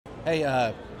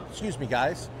Hey, excuse me,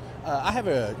 guys. I have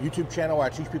a YouTube channel where I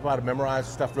teach people how to memorize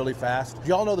stuff really fast. Do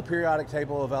y'all know the periodic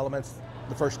table of elements,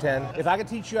 the first 10? If I can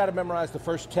teach you how to memorize the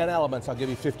first 10 elements, I'll give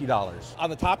you $50. On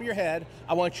the top of your head,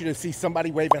 I want you to see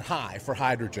somebody waving high for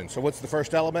hydrogen. So what's the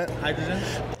first element? Hydrogen.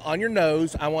 On your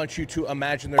nose, I want you to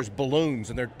imagine there's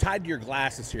balloons, and they're tied to your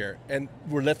glasses here, and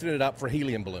we're lifting it up for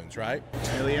helium balloons, right?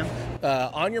 Helium.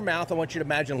 On your mouth, I want you to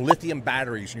imagine lithium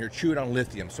batteries, and you're chewing on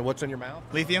lithium. So what's on your mouth?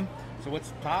 Lithium. So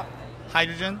what's top?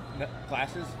 Hydrogen.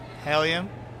 Glasses? Helium.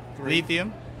 3.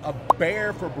 Lithium. A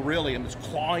bear for beryllium is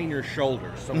clawing your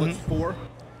shoulders. So what's 4?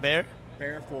 Bear.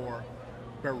 Bear for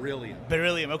beryllium.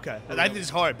 Beryllium. Okay. I think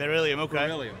it's hard. Beryllium. Okay.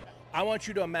 Beryllium. I want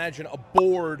you to imagine a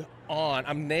board on.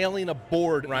 I'm nailing a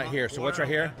board right here. So what's right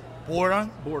here? Boron.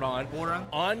 Board on. Boron.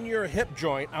 On your hip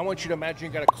joint, I want you to imagine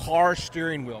you got a car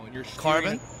steering wheel and you're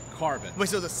steering. Carbon. Wait,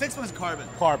 so the 6th one's carbon.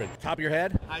 Carbon. Top of your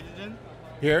head. Hydrogen.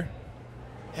 Here.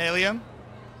 Helium.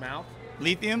 Mouth.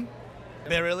 Lithium.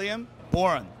 Beryllium.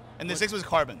 Boron. And the 6th was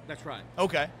carbon. That's right.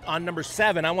 Okay. On number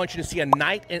 7, I want you to see a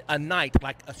knight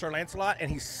like a Sir Lancelot, and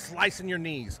he's slicing your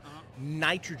knees.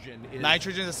 Nitrogen is.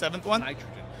 Nitrogen is the 7th one? Nitrogen.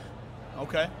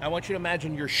 Okay. I want you to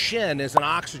imagine your shin is an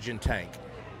oxygen tank.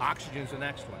 Oxygen's the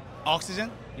next one.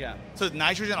 Oxygen? Yeah. So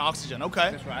nitrogen, oxygen.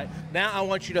 Okay. That's right. Now I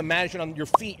want you to imagine on your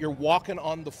feet, you're walking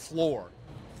on the floor.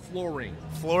 Flooring.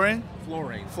 Fluorine?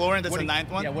 Flooring. Fluorine, that's What the are you-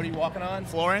 9th one? Yeah, what are you walking on?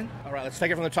 Fluorine? All right, let's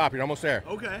take it from the top. You're almost there.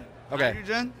 Okay. Okay.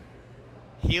 Hydrogen,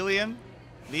 helium,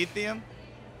 lithium,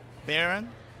 boron,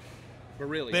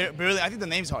 Beryllium. beryllium. I think the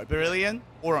name's hard. Beryllium,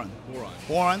 boron.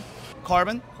 Boron.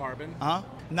 Carbon. Carbon.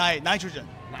 Nitrogen.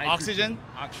 Oxygen.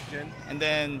 Oxygen. And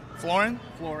then fluorine.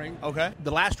 Fluorine. Okay.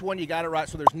 The last one, you got it right.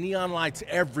 So there's neon lights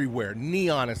everywhere.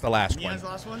 Neon is the last one. Neon's the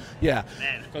last one? Yeah.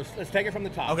 Man. So let's take it from the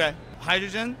top. Okay.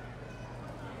 Hydrogen,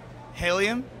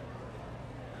 helium,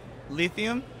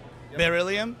 lithium,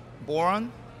 beryllium,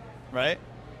 boron, right?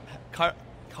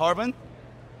 Carbon,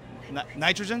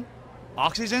 nitrogen,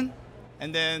 oxygen,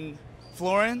 and then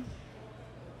fluorine,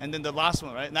 and then the last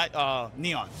one, right?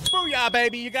 Neon. Booyah,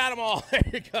 baby. You got them all. There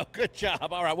you go. Good job.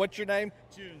 All right. What's your name?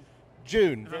 June.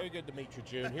 June. Very good to meet you,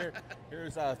 June.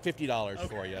 Here's $50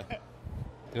 for you.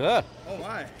 Good. Oh,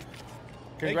 my.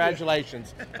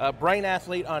 Congratulations. Brain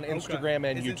Athlete on Instagram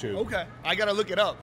and Is it- YouTube. Okay. I got to look it up.